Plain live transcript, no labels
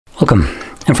Welcome.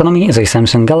 In front of me is a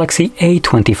Samsung Galaxy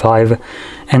A25,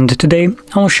 and today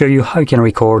I'll show you how you can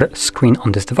record screen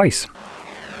on this device.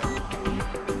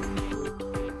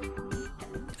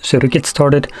 So to get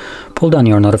started, pull down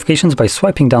your notifications by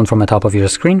swiping down from the top of your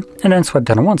screen, and then swipe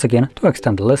down once again to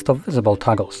extend the list of visible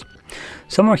toggles.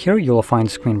 Somewhere here you will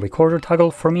find screen recorder toggle.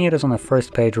 For me it is on the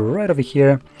first page right over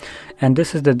here, and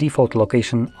this is the default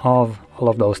location of all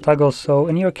of those toggles, so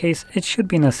in your case it should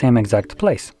be in the same exact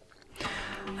place.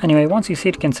 Anyway, once you see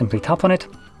it, you can simply tap on it.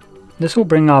 This will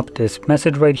bring up this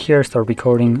message right here, start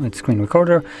recording with screen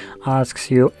recorder,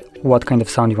 asks you what kind of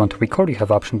sound you want to record. You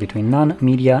have option between none,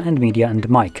 media and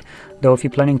mic. Though if you're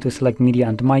planning to select media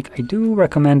and mic, I do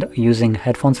recommend using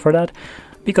headphones for that,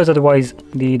 because otherwise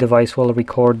the device will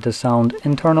record the sound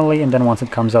internally, and then once it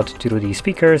comes out to the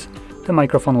speakers, the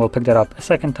microphone will pick that up a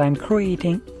second time,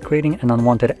 creating an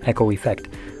unwanted echo effect,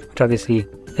 which obviously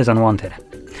is unwanted.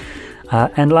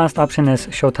 And last option is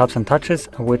show taps and touches,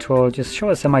 which will just show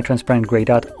a semi-transparent gray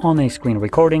dot on a screen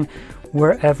recording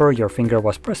wherever your finger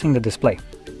was pressing the display.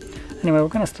 Anyway, we're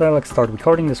going to select start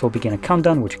recording. This will begin a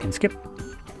countdown, which you can skip.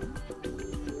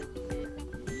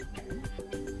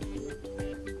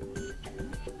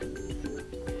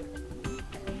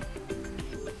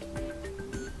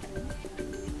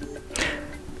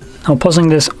 Now pausing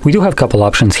this, we do have a couple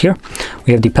options here.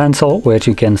 We have the pencil, which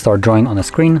you can start drawing on a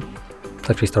screen. Let's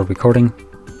actually start recording.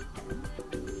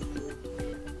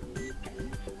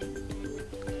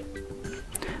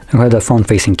 And we have the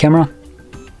front-facing camera.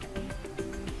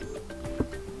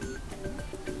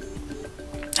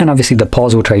 And obviously the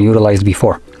pause, which I utilized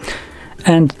before.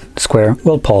 And square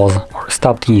will pause or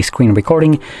stop the screen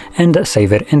recording and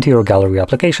save it into your gallery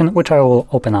application, which I will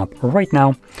open up right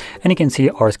now. And you can see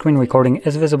our screen recording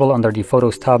is visible under the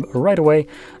Photos tab right away.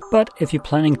 But if you're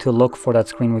planning to look for that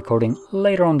screen recording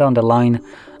later on down the line,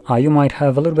 you might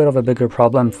have a little bit of a bigger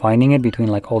problem finding it between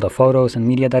like all the photos and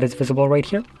media that is visible right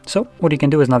here. So what you can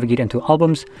do is navigate into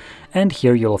albums, and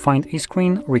here you'll find a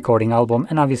screen recording album,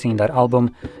 and obviously in that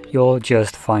album you'll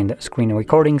just find screen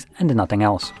recordings and nothing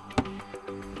else.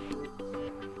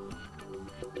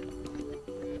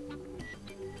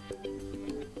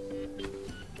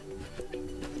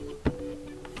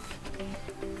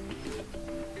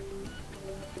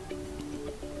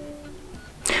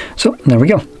 So there we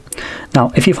go.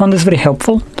 Now, if you found this very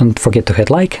helpful, don't forget to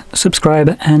hit like,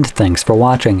 subscribe, and thanks for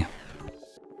watching.